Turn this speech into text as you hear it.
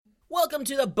Welcome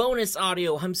to the bonus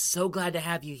audio. I'm so glad to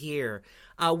have you here.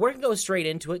 We're going to go straight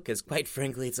into it because, quite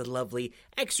frankly, it's a lovely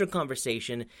extra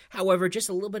conversation. However, just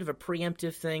a little bit of a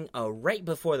preemptive thing. Right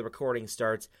before the recording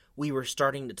starts, we were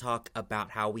starting to talk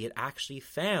about how we had actually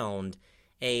found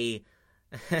a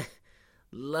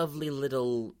lovely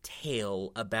little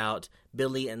tale about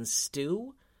Billy and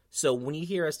Stu. So when you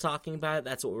hear us talking about it,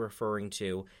 that's what we're referring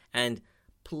to. And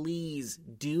please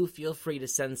do feel free to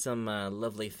send some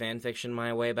lovely fan fiction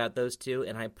my way about those two,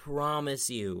 and I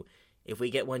promise you, if we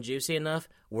get one juicy enough,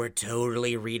 we're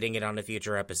totally reading it on a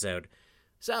future episode.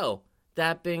 So,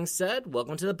 that being said,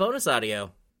 welcome to the bonus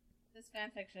audio. This fan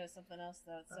fiction is something else,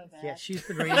 though. It's so bad. Yeah, she's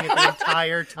been reading it the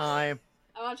entire time.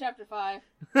 I'm on chapter 5.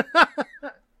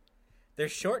 They're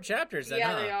short chapters, then,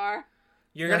 Yeah, huh? they are.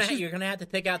 You're gonna have to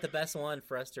pick out the best one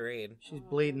for us to read. She's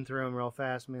bleeding through them real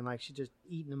fast. I mean, like, she's just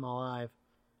eating them alive.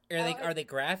 Are they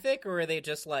graphic, or are they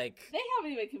just like... They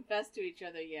haven't even confessed to each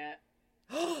other yet.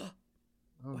 Oh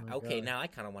my Okay, God. now I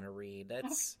kind of want to read.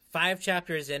 That's 5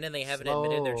 chapters in, and they haven't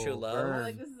admitted their true love. burn. I'm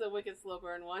like, this is a wicked slow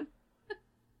burn one.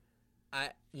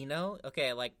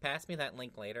 Okay, like, pass me that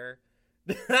link later.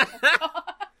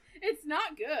 It's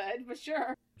not good, but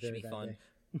sure. Should be That fun. day.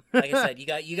 Like I said,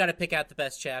 you got to pick out the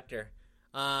best chapter.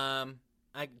 I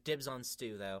dibs on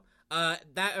Stu though. All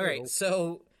right.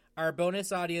 So our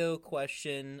bonus audio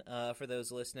question for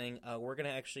those listening, we're gonna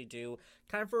actually do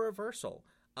kind of a reversal.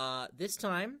 This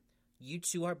time, you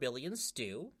two are Billy and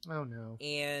Stu, Oh, no.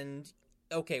 and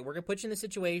okay, we're gonna put you in the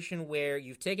situation where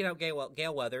you've taken out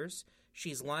Gail Weathers.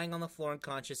 She's lying on the floor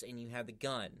unconscious, and you have the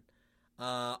gun.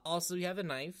 Also, you have a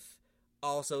knife.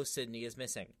 Also, Sydney is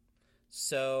missing.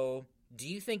 So, do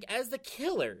you think, as the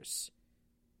killers,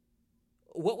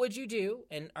 what would you do,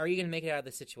 and are you going to make it out of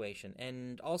the situation?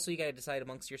 And also, you got to decide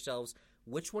amongst yourselves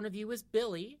which one of you is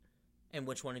Billy and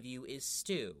which one of you is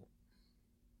Stu.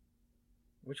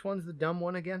 Which one's the dumb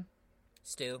one again?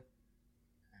 Stu. All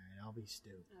right, I'll be Stu.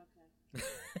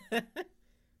 Okay.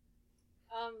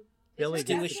 Billy is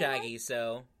Stu her is dad Shaggy,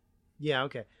 so... Yeah,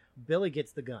 okay. Billy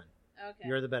gets the gun. still alive? Okay.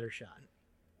 You're the better shot.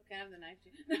 Okay, I have the knife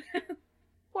too.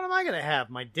 What am I going to have?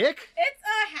 My dick? It's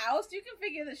a house. You can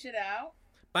figure this shit out.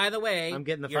 By the way, I'm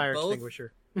getting the you're fire both,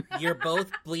 extinguisher. You're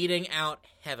both bleeding out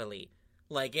heavily.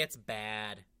 Like, it's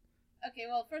bad. Okay,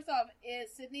 well, first off, is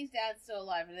Sydney's dad still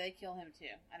alive, or did they kill him too?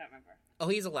 I don't remember. Oh,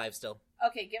 he's alive still.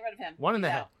 Okay, get rid of him. One in the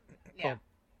He's hell. out. Yeah. Oh.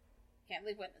 Can't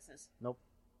leave witnesses. Nope.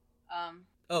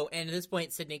 Oh, and at this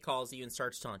point, Sydney calls you and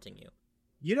starts taunting you.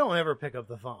 You don't ever pick up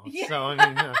the phone. Yeah. So, I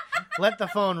mean, let the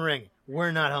phone ring.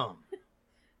 We're not home.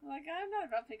 Like, I'm not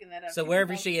about picking that up. So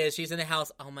wherever she is, she's in the house.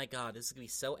 Oh my god, this is gonna be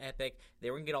so epic. They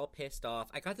were gonna get all pissed off.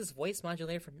 I got this voice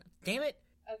modulator from... Damn it!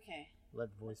 Okay. Let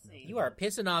the voice know. see. You are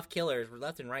pissing off killers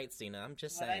left and right, Cena. I'm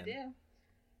just What saying. I do.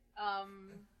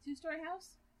 2-story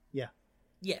house?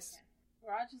 Yes.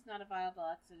 Garage is not a viable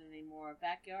exit anymore.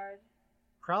 Backyard?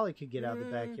 Probably could get out the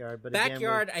backyard, but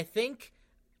Backyard, again, I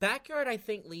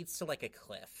think leads to like a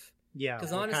cliff. yeah,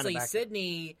 Because we're kinda honestly,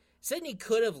 back- Sydney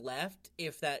could have left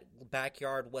if that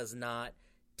backyard was not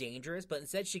dangerous, but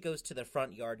instead she goes to the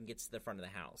front yard and gets to the front of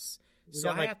the house. We So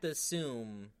got, I like- have to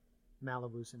assume...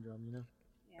 Malibu syndrome, you know?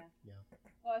 Yeah. Yeah.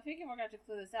 Well, I think we're going to have to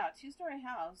clear this out. 2-story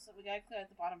house, so we got to clear out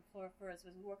the bottom floor first,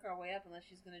 because we work our way up unless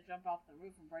she's going to jump off the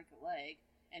roof and break a leg.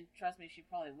 And trust me, she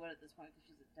probably would at this point because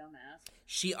she's a dumbass.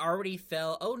 She already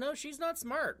fell... Oh no, she's not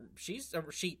smart. She's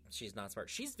not smart.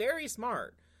 She's very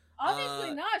smart.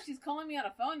 Obviously not. She's calling me on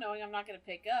a phone knowing I'm not going to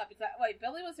pick up. Wait,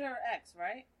 Billy was her ex,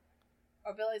 right?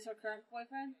 Or Billy's her current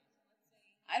boyfriend?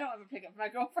 I don't ever pick up my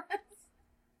girlfriends.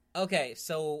 Okay,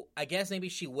 so I guess maybe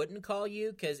she wouldn't call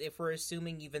you, because if we're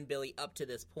assuming even Billy up to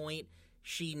this point,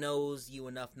 she knows you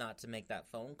enough not to make that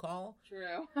phone call.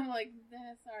 True. I'm like,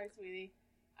 sorry, sweetie.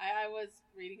 I was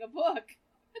reading a book.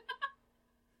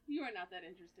 You are not that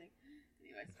interesting.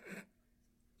 Anyways.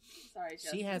 Sorry,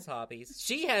 Justin. She has hobbies.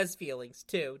 She has feelings,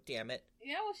 too, damn it.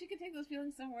 Yeah, well, she can take those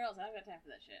feelings somewhere else. I don't got time for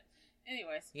that shit.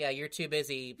 Anyways. Yeah, you're too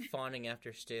busy fawning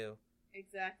after Stu.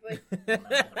 Exactly. So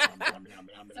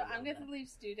I'm going to leave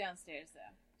Stu downstairs, though.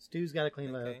 Stu's got to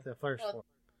clean Okay. the first Well- floor.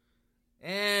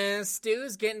 And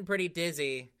Stu's getting pretty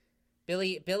dizzy.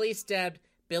 Billy stabbed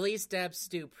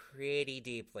Stu pretty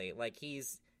deeply. Like,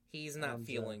 he's not Sounds,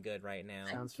 feeling good right now.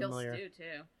 I Sounds can kill familiar. Stu,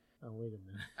 too. Oh, wait a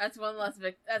minute. That's one less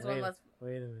victim. That's one less,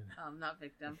 Wait a minute. not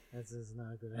victim, This is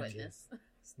not a good idea. witness.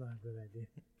 It's not a good idea.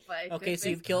 But it Okay, could so be.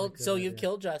 you've killed. Good So you've idea.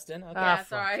 killed Justin. Okay. Ah, Yeah,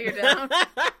 sorry, you're down.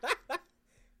 fuck.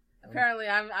 Apparently,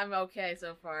 I'm okay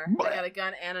so far. I got a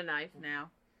gun and a knife now.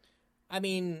 I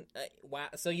mean, wow.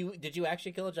 So did you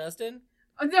actually kill Justin?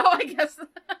 Oh, no, I guess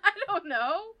I don't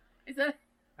know. Is that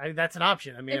That's an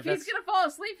option. I mean, if he's gonna fall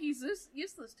asleep, he's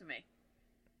useless to me.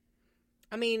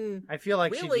 I mean, I feel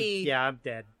like really, yeah, I'm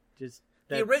dead. Just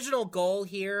the original goal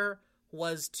here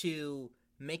was to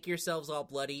make yourselves all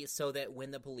bloody so that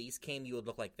when the police came, you would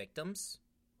look like victims.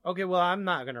 Okay, well, I'm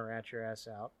not gonna rat your ass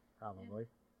out, probably.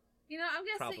 You know, I'm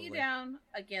gonna sit you down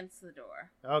against the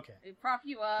door. Okay. Prop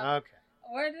you up. Okay.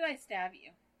 Where did I stab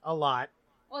you? A lot.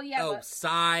 Well, yeah. Oh, but...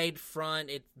 side, front.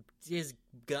 His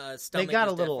stomach got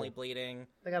is a little, definitely bleeding.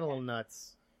 They got a little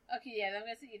nuts. Okay, yeah, then I'm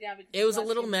gonna sit you down because it was a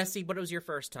little messy, but it was your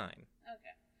first time.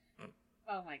 Okay.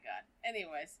 Oh my god.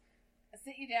 Anyways, I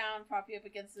sit you down, prop you up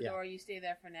against the door. You stay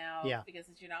there for now. Yeah. Because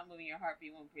since you're not moving your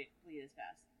heartbeat, won't bleed as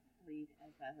fast.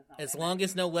 As long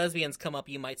as no lesbians come up,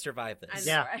 you might survive this.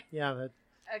 Yeah. Right? Yeah. That...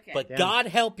 Okay. But God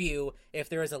help you if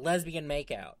there is a lesbian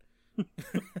makeout. And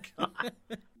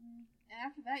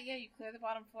after that, yeah, you clear the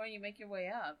bottom floor and you make your way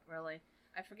up. Really,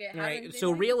 I forget how. Right.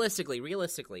 So realistically,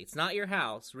 it's not your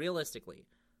house. Realistically,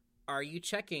 are you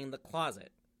checking the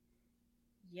closet?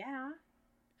 Yeah.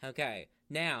 Okay.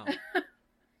 Now,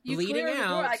 you bleeding clear the door.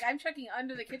 out. Like I'm checking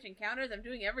under the kitchen counters. I'm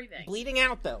doing everything. Bleeding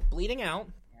out, though. Bleeding out.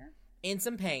 Yeah. In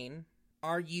some pain.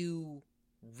 Are you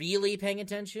really paying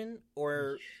attention,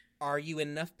 or are you in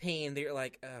enough pain that you're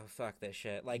like, oh fuck this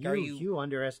shit? Like, are you? You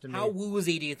underestimate. How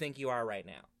woozy do you think you are right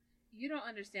now? You don't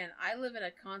understand. I live in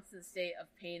a constant state of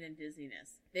pain and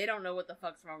dizziness. They don't know what the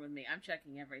fuck's wrong with me. I'm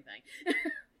checking everything.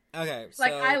 Okay, so...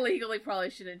 Like, I legally probably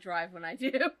shouldn't drive when I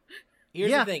do.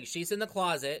 Here's the thing. She's in the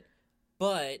closet,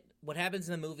 but what happens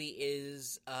in the movie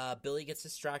is Billy gets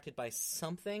distracted by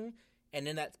something, and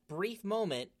in that brief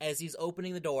moment, as he's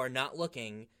opening the door, not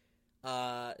looking,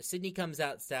 Sydney comes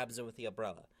out, stabs him with the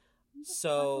umbrella.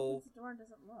 So... The door and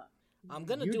doesn't look. I'm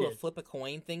gonna do a flip a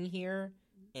coin thing here,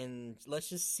 and let's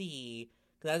just see.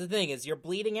 Because that's the thing, is you're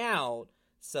bleeding out,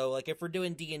 so, like, if we're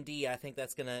doing D&D, I think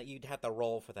that's gonna... You'd have to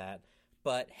roll for that.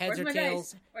 But heads or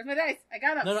tails. Where's my dice? I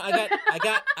got them. No,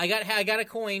 I got a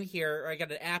coin here. Or I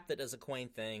got an app that does a coin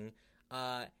thing.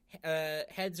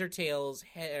 Heads or tails,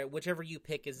 whichever you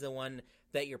pick is the one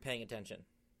that you're paying attention.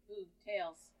 Ooh,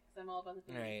 tails. Because I'm all about the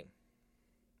food. All right.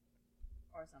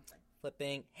 Or something.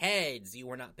 Flipping heads. You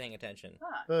were not paying attention.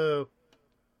 Fuck. Boo.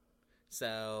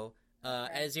 So,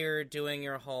 as you're doing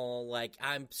your whole, like,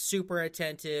 I'm super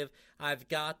attentive. I've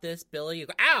got this, Billy. You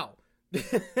go, ow.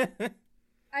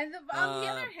 On the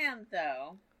other hand,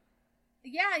 though,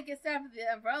 yeah, I get stabbed with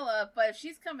the umbrella, but if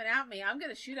she's coming at me, I'm going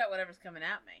to shoot at whatever's coming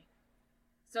at me.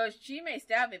 So she may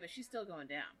stab me, but she's still going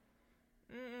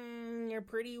down. You're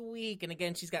pretty weak. And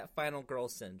again, she's got final girl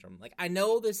syndrome. Like, I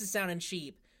know this is sounding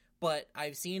cheap, but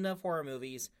I've seen enough horror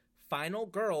movies. Final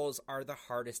girls are the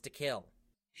hardest to kill.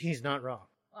 He's not wrong.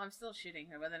 Well, I'm still shooting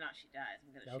her. Whether or not she dies,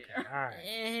 I'm going to shoot her. All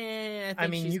right. I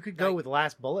mean, you could go with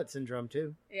last bullet syndrome,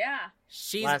 too. Yeah.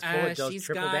 Last bullet does she's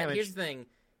triple got, damage. Here's the thing.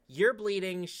 You're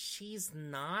bleeding. She's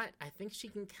not. I think she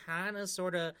can kind of,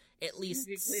 sort of, at least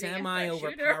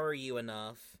semi-overpower you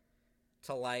enough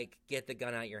to, like, get the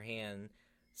gun out your hand.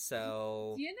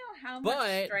 So... Do you know how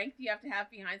much strength you have to have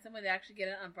behind someone to actually get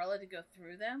an umbrella to go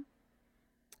through them?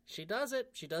 She does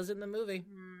it. She does it in the movie.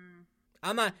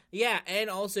 And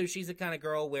also she's the kind of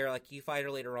girl where, like, you fight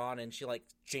her later on and she, like,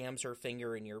 jams her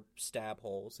finger in your stab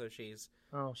hole, so she's...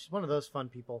 Oh, she's one of those fun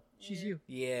people. She's you.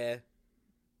 Yeah.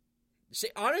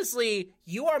 Honestly,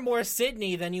 you are more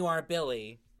Sydney than you are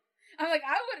Billy. I'm like,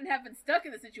 I wouldn't have been stuck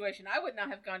in the situation. I would not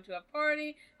have gone to a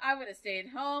party. I would have stayed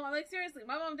home. I'm like, seriously,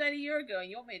 my mom died a year ago, and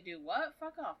you want me to do what?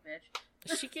 Fuck off, bitch.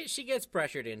 She gets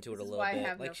pressured into it a little bit. This is why I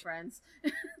have no friends.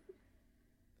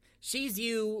 She's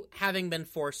you having been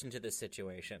forced into this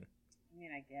situation. I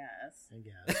mean, I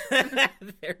guess.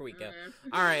 There we go.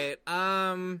 All right.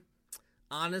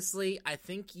 Honestly, I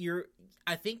think you're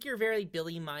very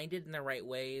Billy-minded in the right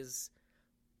ways,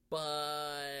 but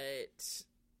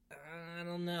I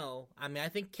don't know. I mean, I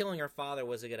think killing her father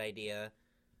was a good idea,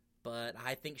 but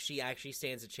I think she actually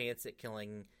stands a chance at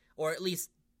killing, or at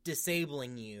least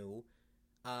disabling you.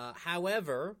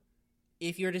 However,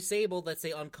 if you're disabled, let's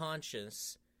say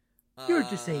unconscious... You're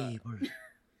disabled.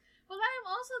 Well, I'm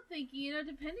also thinking,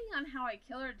 depending on how I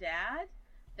kill her dad,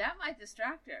 that might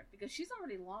distract her, because she's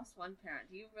already lost one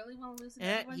parent. Do you really want to lose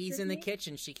another one, he's Sydney? in the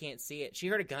kitchen. She can't see it. She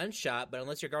heard a gunshot, but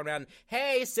unless you're going around,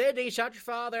 hey, Sydney, shot your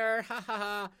father, ha ha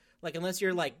ha. Like, unless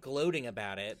you're, like, gloating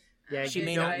about it, she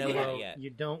may not know that yet. You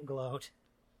don't gloat.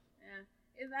 Yeah.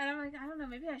 And I'm like, I don't know,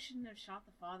 maybe I shouldn't have shot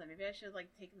the father. Maybe I should have, like,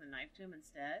 taken the knife to him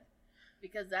instead.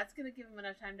 Because that's going to give him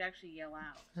enough time to actually yell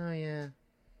out. Oh, yeah.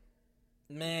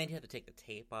 Man, you have to take the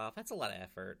tape off. That's a lot of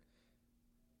effort.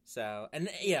 So, and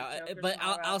yeah, but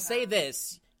I'll say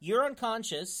this. You're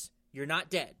unconscious. You're not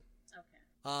dead.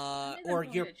 Okay. Or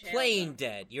you're playing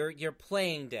dead. You're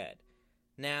playing dead.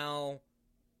 Now,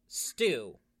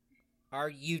 Stu,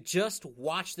 You just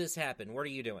watch this happen. What are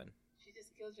you doing? She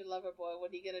just killed your lover boy.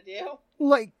 What are you gonna do?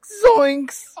 Like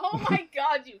zoinks. Oh my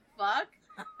god, you fuck!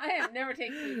 I have never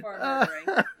taken you for a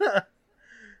murdering.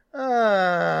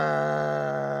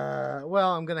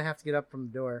 Well, I'm gonna have to get up from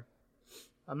the door.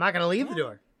 I'm not gonna leave the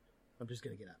door. I'm just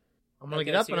gonna get up. I'm gonna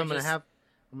get up so and I'm you're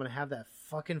gonna have that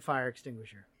fucking fire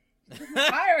extinguisher.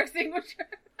 Fire extinguisher.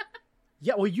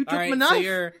 Yeah, well, you took All right, my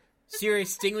knife. so you're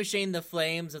extinguishing the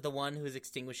flames of the one who's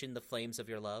extinguishing the flames of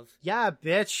your love. Yeah,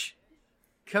 bitch.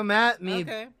 Come at me,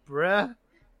 Okay. bruh.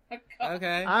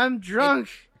 Okay. I'm drunk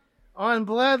on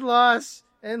blood loss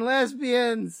and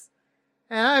lesbians,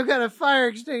 and I've got a fire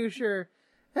extinguisher,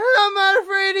 and I'm not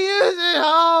afraid to use it.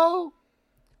 Ho!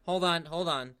 Hold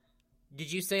on.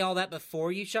 Did you say all that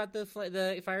before you shot the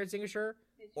fire extinguisher,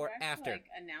 Did you or actually, after? like,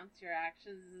 announce your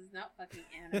actions? This is not fucking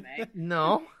anime.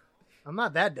 No, I'm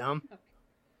not that dumb.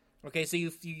 Okay, so you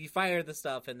fire the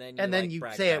stuff and then You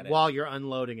brag say about it while you're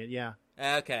unloading it. Yeah.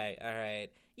 Okay, all right.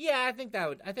 Yeah, I think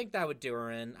that would do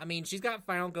her in. I mean, she's got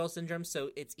final girl syndrome,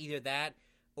 so it's either that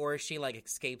or she like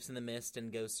escapes in the mist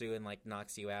and goes through and like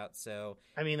knocks you out. So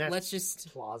I mean, that's let's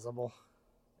just plausible.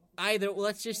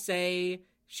 let's just say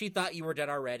she thought you were dead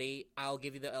already. I'll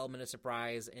give you the element of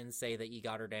surprise and say that you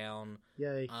got her down.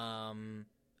 Yay. All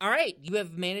right, you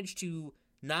have managed to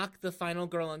knock the final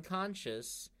girl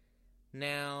unconscious.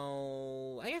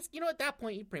 Now, I guess, at that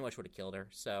point, you pretty much would have killed her.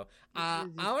 So, all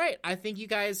right, I think you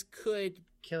guys could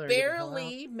Kill her. And get the hell out.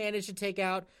 barely manage to take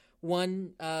out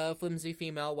one flimsy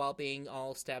female while being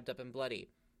all stabbed up and bloody.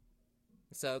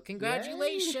 So,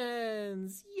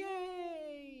 congratulations!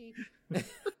 Yay!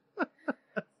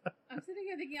 I'm sitting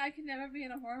here thinking I could never be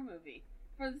in a horror movie.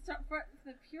 For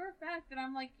the pure fact that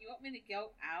I'm like, you want me to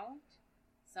go out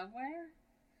somewhere?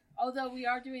 Although we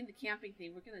are doing the camping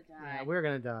thing, we're gonna die. Yeah, we're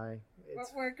gonna die.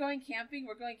 We're going camping.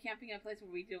 We're going camping in a place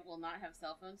where we will not have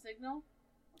cell phone signal.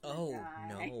 Oh,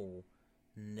 die.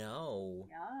 no.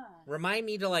 Yeah. Remind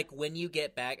me to, like, when you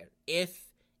get back, if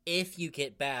you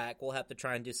get back, we'll have to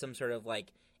try and do some sort of,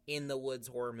 like, in the woods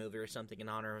horror movie or something in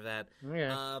honor of that.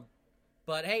 Okay.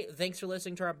 But hey, thanks for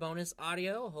listening to our bonus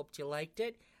audio. Hope you liked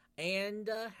it, and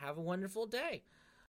have a wonderful day.